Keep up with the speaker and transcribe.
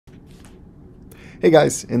Hey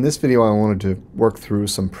guys, in this video I wanted to work through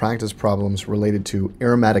some practice problems related to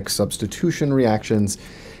aromatic substitution reactions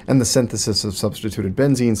and the synthesis of substituted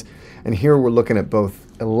benzenes. And here we're looking at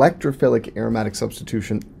both electrophilic aromatic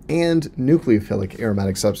substitution and nucleophilic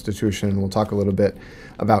aromatic substitution. And we'll talk a little bit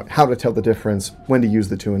about how to tell the difference, when to use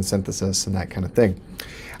the two in synthesis, and that kind of thing.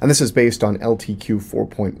 And this is based on LTQ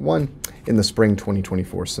 4.1 in the spring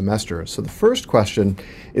 2024 semester. So the first question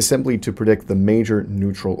is simply to predict the major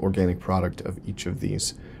neutral organic product of each of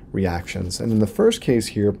these reactions. And in the first case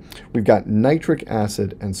here, we've got nitric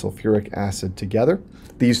acid and sulfuric acid together.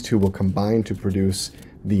 These two will combine to produce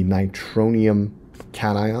the nitronium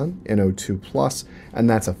cation, NO2+, and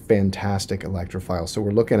that's a fantastic electrophile. So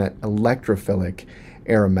we're looking at electrophilic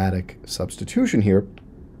aromatic substitution here.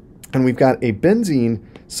 And we've got a benzene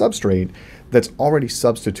substrate that's already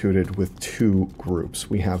substituted with two groups.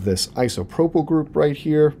 We have this isopropyl group right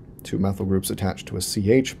here, two methyl groups attached to a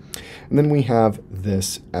CH, and then we have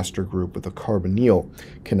this ester group with a carbonyl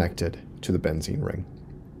connected to the benzene ring.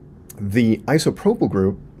 The isopropyl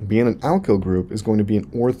group, being an alkyl group, is going to be an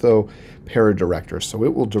ortho para director, so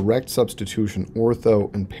it will direct substitution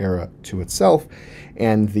ortho and para to itself,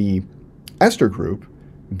 and the ester group,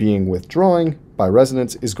 being withdrawing by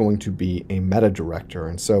resonance, is going to be a meta-director.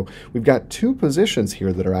 And so we've got two positions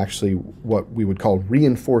here that are actually what we would call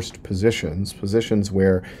reinforced positions, positions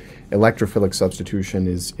where electrophilic substitution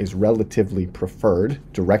is relatively preferred,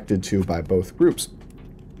 directed to by both groups.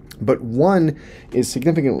 But one is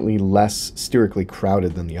significantly less sterically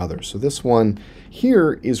crowded than the other. So this one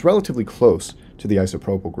here is relatively close to the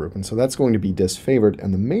isopropyl group, and so that's going to be disfavored,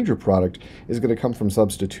 and the major product is going to come from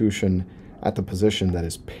substitution at the position that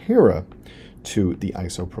is para to the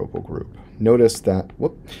isopropyl group. Notice that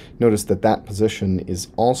that position is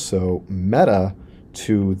also meta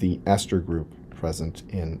to the ester group present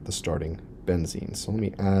in the starting benzene. So let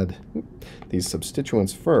me add these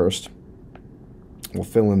substituents first. We'll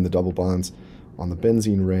fill in the double bonds on the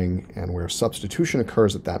benzene ring, and where substitution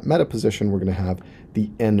occurs at that meta position, we're going to have the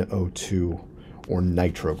NO2 or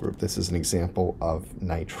nitro group. This is an example of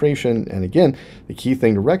nitration. And again, the key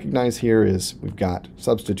thing to recognize here is we've got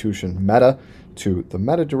substitution meta to the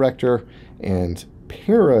meta director and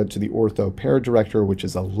para to the ortho para director, which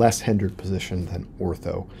is a less hindered position than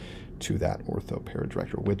ortho to that ortho para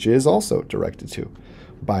director, which is also directed to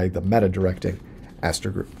by the meta directing ester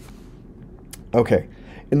group. Okay,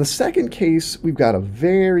 in the second case, we've got a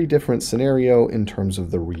very different scenario in terms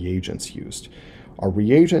of the reagents used. Our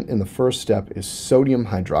reagent in the first step is sodium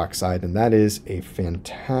hydroxide, and that is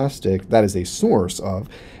a source of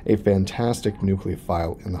a fantastic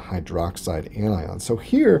nucleophile in the hydroxide anion. So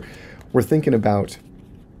here we're thinking about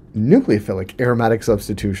nucleophilic aromatic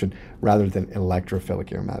substitution rather than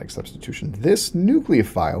electrophilic aromatic substitution. This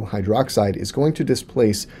nucleophile, hydroxide, is going to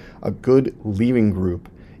displace a good leaving group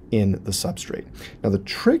in the substrate. Now the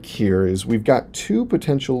trick here is we've got two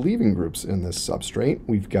potential leaving groups in this substrate.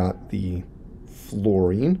 We've got the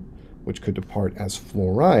fluorine, which could depart as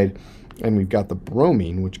fluoride, and we've got the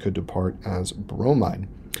bromine, which could depart as bromide.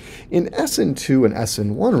 In SN2 and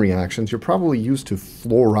SN1 reactions, you're probably used to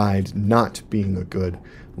fluoride not being a good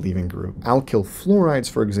leaving group. Alkyl fluorides,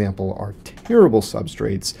 for example, are terrible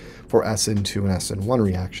substrates for SN2 and SN1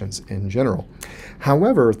 reactions in general.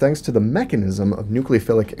 However, thanks to the mechanism of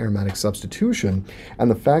nucleophilic aromatic substitution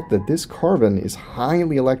and the fact that this carbon is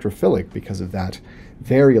highly electrophilic because of that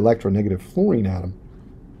very electronegative fluorine atom,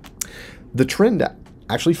 the trend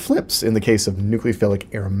actually flips in the case of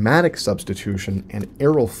nucleophilic aromatic substitution, and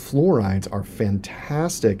aryl fluorides are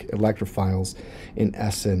fantastic electrophiles in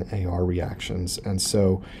SN-AR reactions. And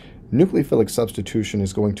so nucleophilic substitution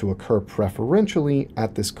is going to occur preferentially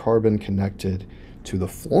at this carbon connected to the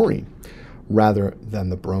fluorine rather than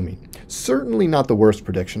the bromine. Certainly not the worst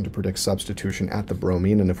prediction to predict substitution at the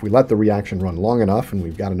bromine, and if we let the reaction run long enough and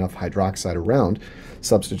we've got enough hydroxide around,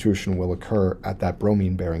 substitution will occur at that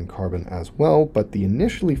bromine-bearing carbon as well, but the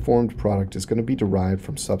initially formed product is going to be derived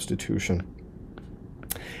from substitution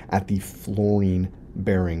at the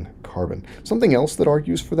fluorine-bearing carbon. Something else that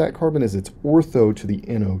argues for that carbon is it's ortho to the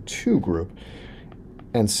NO2 group,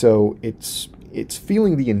 and so it's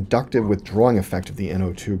feeling the inductive withdrawing effect of the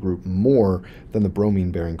NO2 group more than the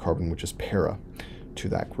bromine-bearing carbon, which is para to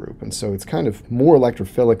that group. And so it's kind of more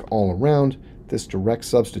electrophilic all around. This direct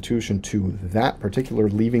substitution to that particular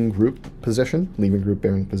leaving group position, leaving group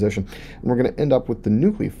bearing position, and we're going to end up with the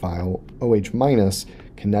nucleophile OH-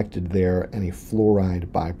 connected there and a fluoride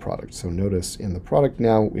byproduct. So notice in the product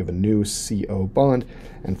now we have a new CO bond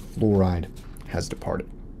and fluoride has departed.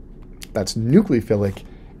 That's nucleophilic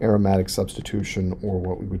aromatic substitution, or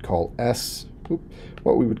what we would call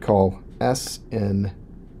SN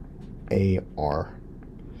AR.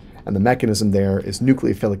 And the mechanism there is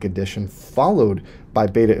nucleophilic addition followed by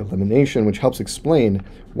beta elimination, which helps explain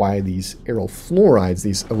why these aryl fluorides,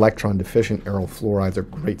 these electron-deficient aryl fluorides, are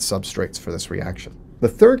great substrates for this reaction. The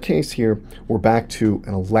third case here, we're back to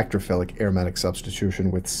an electrophilic aromatic substitution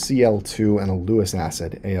with Cl2 and a Lewis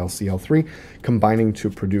acid, AlCl3, combining to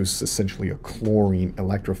produce essentially a chlorine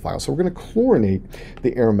electrophile. So we're going to chlorinate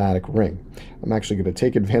the aromatic ring. I'm actually going to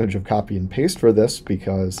take advantage of copy and paste for this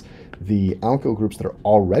because the alkyl groups that are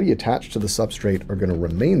already attached to the substrate are going to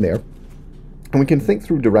remain there. And we can think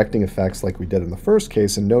through directing effects like we did in the first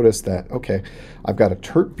case and notice that, okay, I've got a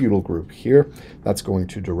tert-butyl group here that's going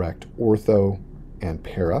to direct ortho and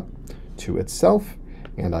para to itself,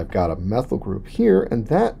 and I've got a methyl group here, and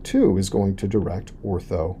that too is going to direct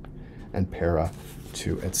ortho and para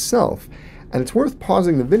to itself. And it's worth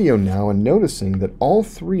pausing the video now and noticing that all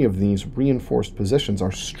three of these reinforced positions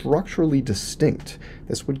are structurally distinct.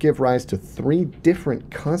 This would give rise to three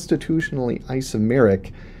different constitutionally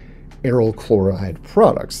isomeric aryl chloride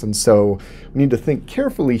products. And so we need to think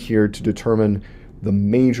carefully here to determine the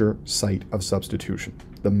major site of substitution,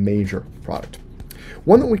 the major product.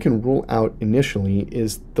 One that we can rule out initially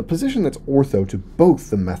is the position that's ortho to both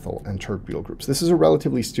the methyl and tert-butyl groups. This is a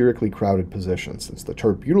relatively sterically crowded position since the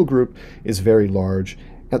tert-butyl group is very large,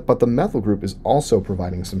 but the methyl group is also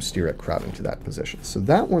providing some steric crowding to that position. So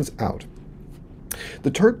that one's out.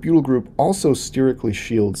 The tert-butyl group also sterically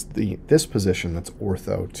shields this position that's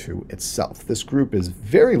ortho to itself. This group is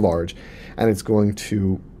very large, and it's going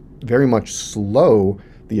to very much slow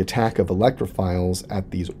the attack of electrophiles at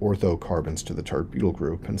these ortho carbons to the tert-butyl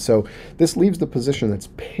group. And so this leaves the position that's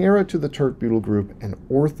para to the tert-butyl group and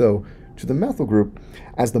ortho to the methyl group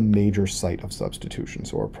as the major site of substitution.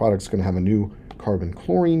 So our product's going to have a new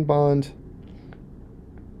carbon-chlorine bond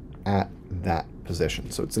at that position.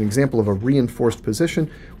 So it's an example of a reinforced position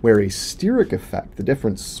where a steric effect, the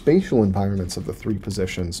different spatial environments of the three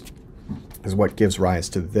positions, is what gives rise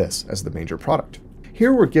to this as the major product.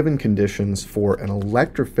 Here we're given conditions for an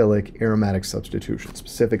electrophilic aromatic substitution,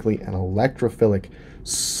 specifically an electrophilic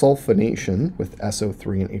sulfonation with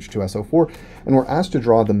SO3 and H2SO4, and we're asked to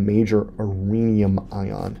draw the major Arenium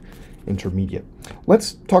ion intermediate.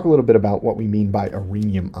 Let's talk a little bit about what we mean by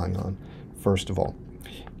Arenium ion, first of all.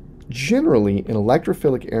 Generally, in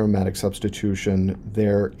electrophilic aromatic substitution,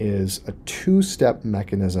 there is a two-step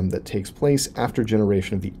mechanism that takes place after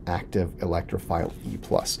generation of the active electrophile E+.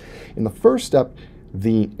 In the first step,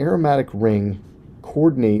 the aromatic ring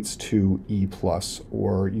coordinates to E+,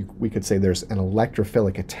 or we could say there's an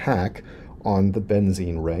electrophilic attack on the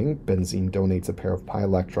benzene ring. Benzene donates a pair of pi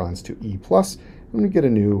electrons to E+, and we get a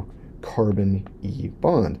new carbon E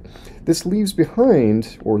bond. This leaves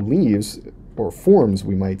behind, or forms,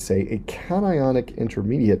 we might say, a cationic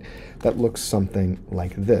intermediate that looks something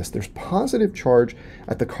like this. There's positive charge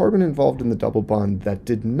at the carbon involved in the double bond that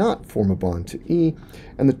did not form a bond to E,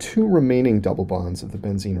 and the two remaining double bonds of the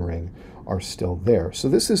benzene ring are still there. So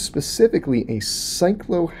this is specifically a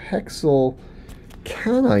cyclohexyl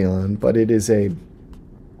cation, but it is a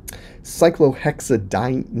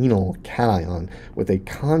cyclohexadienyl cation with a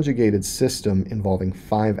conjugated system involving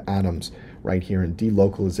 5 atoms right here in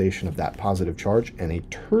delocalization of that positive charge and a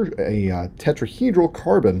tetrahedral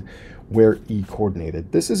carbon where E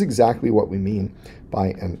coordinated. This is exactly what we mean by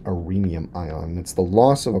an Arenium ion. It's the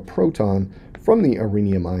loss of a proton from the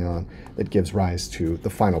Arenium ion that gives rise to the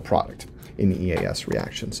final product in EAS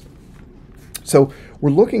reactions. So we're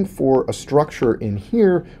looking for a structure in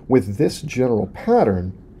here with this general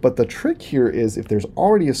pattern, but the trick here is if there's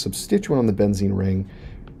already a substituent on the benzene ring,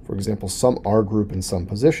 for example, some R group in some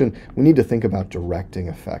position, we need to think about directing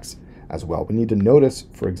effects as well. We need to notice,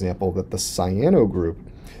 for example, that the cyano group,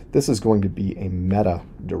 this is going to be a meta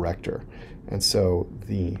director. And so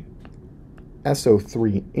the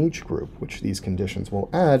SO3H group, which these conditions will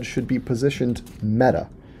add, should be positioned meta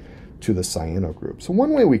to the cyano group. So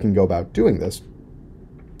one way we can go about doing this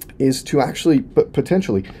is to actually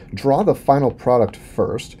potentially draw the final product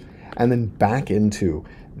first and then back into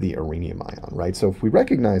the Arenium ion, right? So if we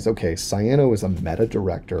recognize, okay, cyano is a meta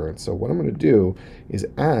director, and so what I'm going to do is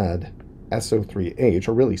add SO3H,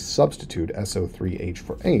 or really substitute SO3H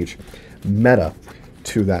for H, meta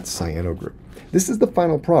to that cyano group. This is the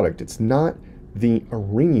final product. It's not the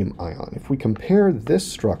Arenium ion. If we compare this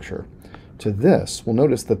structure to this, we'll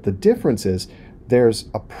notice that the difference is there's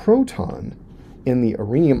a proton in the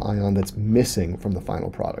Arenium ion that's missing from the final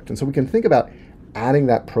product. And so we can think about adding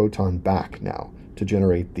that proton back now to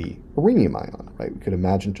generate the Arenium ion, right? We could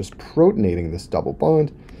imagine just protonating this double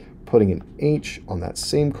bond, putting an H on that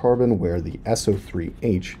same carbon where the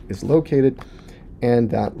SO3H is located, and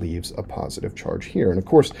that leaves a positive charge here. And of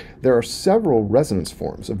course, there are several resonance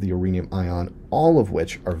forms of the Arenium ion, all of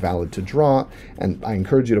which are valid to draw, and I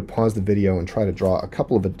encourage you to pause the video and try to draw a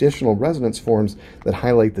couple of additional resonance forms that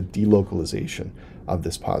highlight the delocalization of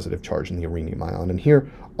this positive charge in the Arenium ion. And here,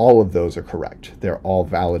 all of those are correct. They're all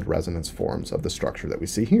valid resonance forms of the structure that we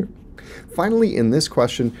see here. Finally, in this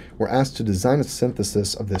question, we're asked to design a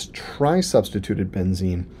synthesis of this tri-substituted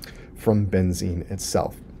benzene from benzene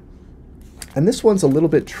itself. And this one's a little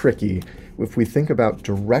bit tricky if we think about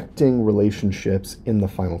directing relationships in the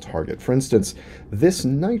final target. For instance, this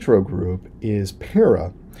nitro group is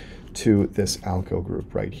para to this alkyl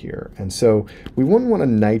group right here. And so we wouldn't want to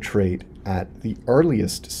nitrate at the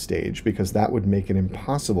earliest stage because that would make it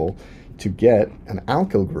impossible to get an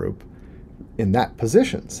alkyl group in that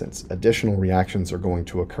position, since additional reactions are going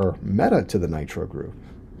to occur meta to the nitro group,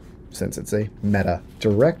 since it's a meta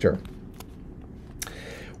director.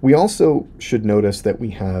 We also should notice that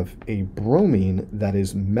we have a bromine that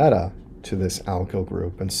is meta to this alkyl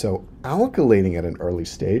group, and so alkylating at an early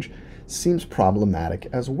stage seems problematic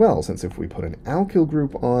as well, since if we put an alkyl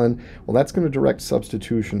group on, well, that's going to direct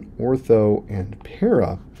substitution ortho and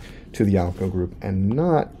para to the alkyl group and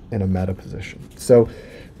not in a meta position. So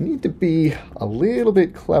we need to be a little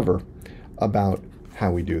bit clever about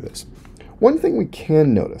how we do this. One thing we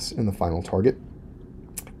can notice in the final target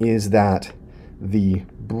is that the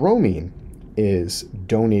bromine is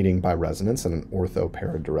donating by resonance in an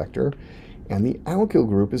ortho-para director, and the alkyl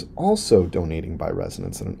group is also donating by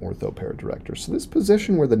resonance in an ortho-para director. So this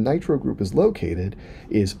position where the nitro group is located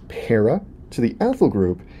is para to the ethyl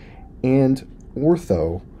group and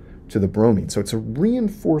ortho to the bromine. So it's a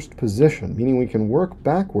reinforced position, meaning we can work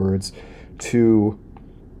backwards to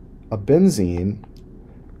a benzene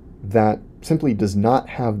that simply does not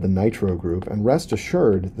have the nitro group, and rest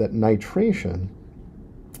assured that nitration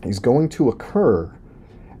is going to occur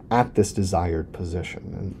at this desired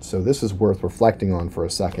position. And so this is worth reflecting on for a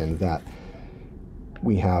second, that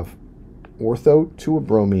we have ortho to a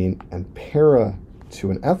bromine and para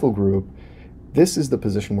to an ethyl group. This is the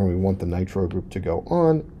position where we want the nitro group to go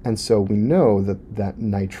on, and so we know that that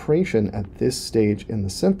nitration at this stage in the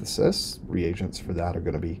synthesis, reagents for that are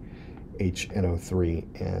going to be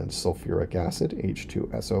HNO3 and sulfuric acid,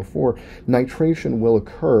 H2SO4. Nitration will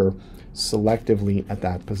occur selectively at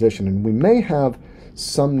that position, and we may have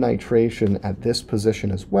some nitration at this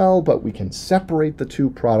position as well, but we can separate the two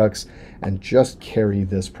products and just carry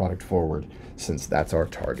this product forward, since that's our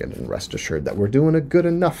target, and rest assured that we're doing a good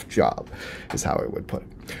enough job, is how I would put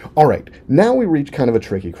it. All right, now we reach kind of a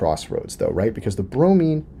tricky crossroads though, right? Because the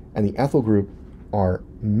bromine and the ethyl group are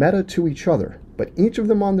meta to each other, but each of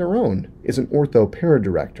them on their own is an ortho-para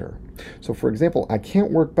director. So for example, I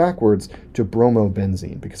can't work backwards to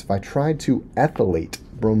bromobenzene, because if I tried to ethylate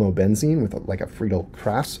bromobenzene with like a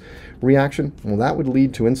Friedel-Crafts reaction, well, that would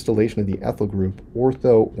lead to installation of the ethyl group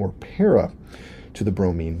ortho or para to the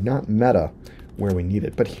bromine, not meta where we need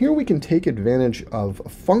it. But here we can take advantage of a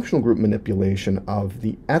functional group manipulation of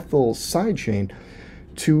the ethyl side chain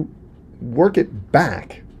to work it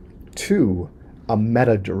back to a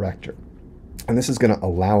meta director. And this is going to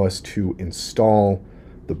allow us to install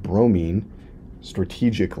the bromine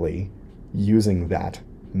strategically using that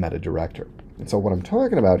meta director. And so what I'm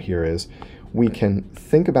talking about here is we can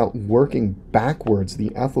think about working backwards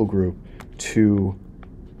the ethyl group to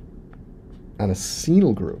an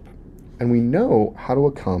acetyl group. And we know how to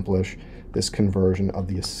accomplish this conversion of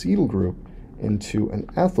the acetyl group into an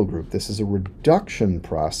ethyl group. This is a reduction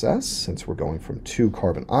process, since we're going from 2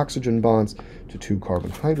 carbon-oxygen bonds to 2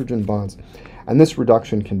 carbon-hydrogen bonds. And this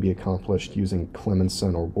reduction can be accomplished using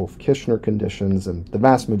Clemmensen or Wolff-Kishner conditions, and the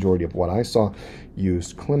vast majority of what I saw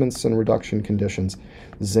used Clemmensen reduction conditions,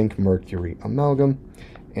 zinc-mercury amalgam,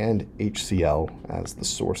 and HCl as the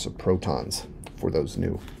source of protons for those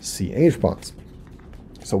new CH bonds.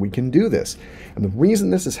 So we can do this. And the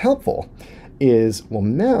reason this is helpful is, well,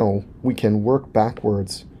 now we can work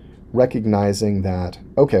backwards, recognizing that,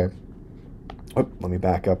 okay, let me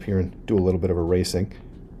back up here and do a little bit of erasing.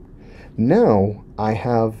 Now I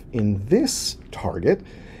have in this target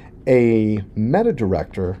a meta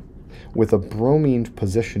director with a bromine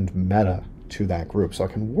positioned meta to that group. So I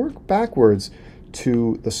can work backwards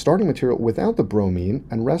to the starting material without the bromine,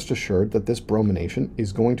 and rest assured that this bromination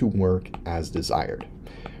is going to work as desired.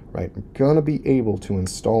 Right? I'm going to be able to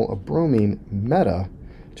install a bromine meta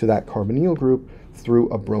to that carbonyl group through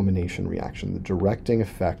a bromination reaction. The directing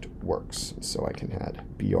effect works. So I can add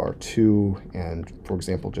Br2 and, for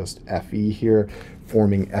example, just Fe here,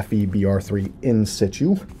 forming FeBr3 in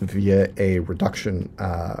situ via a reduction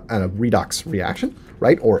and a redox reaction,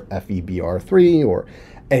 right? Or FeBr3 or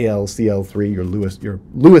AlCl3, your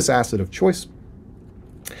Lewis acid of choice.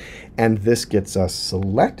 And this gets us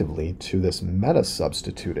selectively to this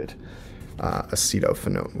meta-substituted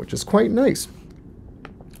acetophenone, which is quite nice.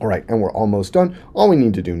 All right, and we're almost done. All we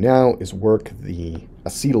need to do now is work the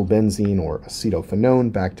acetylbenzene or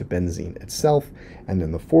acetophenone back to benzene itself. And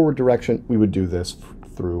in the forward direction, we would do this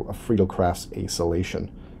through a Friedel-Crafts acylation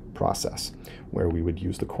process, where we would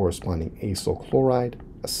use the corresponding acyl chloride,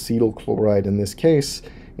 acetyl chloride in this case,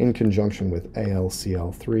 in conjunction with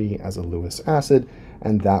AlCl3 as a Lewis acid,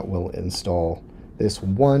 and that will install this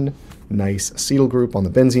one nice acetyl group on the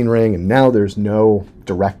benzene ring, and now there's no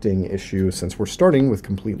directing issue since we're starting with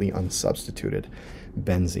completely unsubstituted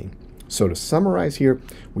benzene. So to summarize here,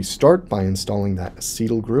 we start by installing that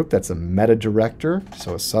acetyl group. That's a meta-director,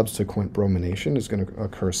 so a subsequent bromination is going to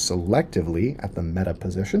occur selectively at the meta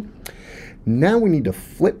position. Now we need to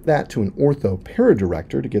flip that to an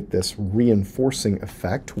ortho-para-director to get this reinforcing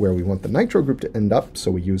effect where we want the nitro group to end up,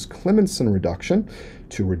 so we use Clemmensen reduction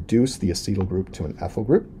to reduce the acetyl group to an ethyl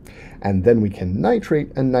group. And then we can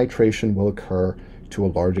nitrate, and nitration will occur to a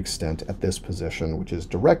large extent at this position, which is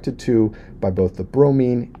directed to by both the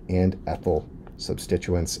bromine and ethyl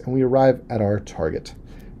substituents, and we arrive at our target,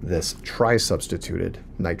 this tri-substituted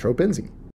nitrobenzene.